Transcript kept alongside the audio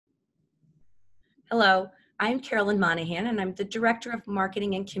Hello, I'm Carolyn Monahan, and I'm the Director of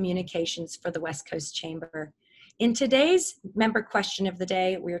Marketing and Communications for the West Coast Chamber. In today's member question of the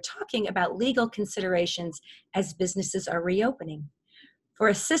day, we are talking about legal considerations as businesses are reopening. For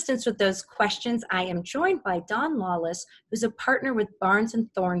assistance with those questions, I am joined by Don Lawless, who's a partner with Barnes and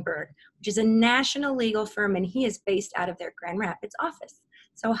Thornburg, which is a national legal firm, and he is based out of their Grand Rapids office.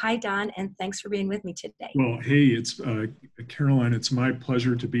 So hi, Don, and thanks for being with me today. Well, hey, it's Caroline. It's my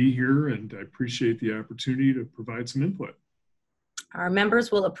pleasure to be here, and I appreciate the opportunity to provide some input. Our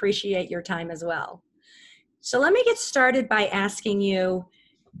members will appreciate your time as well. So let me get started by asking you,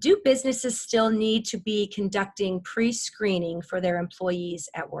 do businesses still need to be conducting pre-screening for their employees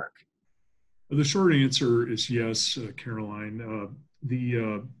at work? The short answer is yes, Caroline.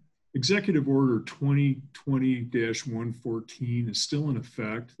 The Executive Order 2020-114 is still in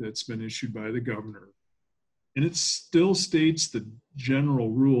effect. That's been issued by the governor. And it still states the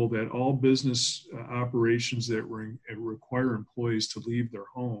general rule that all business operations that require employees to leave their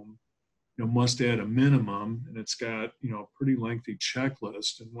home, must add a minimum, and it's got, a pretty lengthy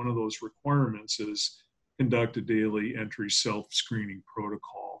checklist. And one of those requirements is conduct a daily entry self-screening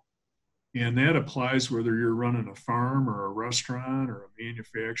protocol. And that applies whether you're running a farm or a restaurant or a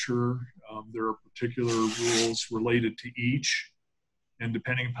manufacturer. There are particular rules related to each. And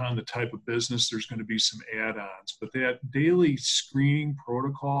depending upon the type of business, there's going to be some add-ons. But that daily screening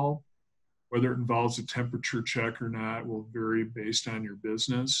protocol, whether it involves a temperature check or not, will vary based on your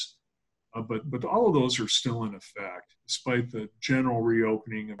business. But all of those are still in effect, despite the general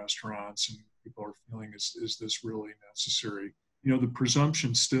reopening of restaurants, and people are feeling, is this really necessary? The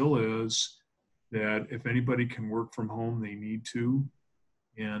presumption still is that if anybody can work from home, they need to,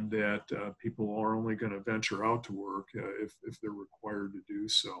 and that people are only going to venture out to work if they're required to do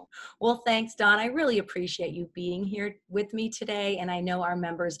so. Well, thanks, Don. I really appreciate you being here with me today, and I know our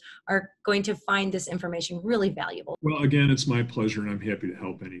members are going to find this information really valuable. Well, again, it's my pleasure, and I'm happy to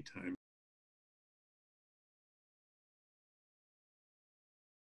help anytime.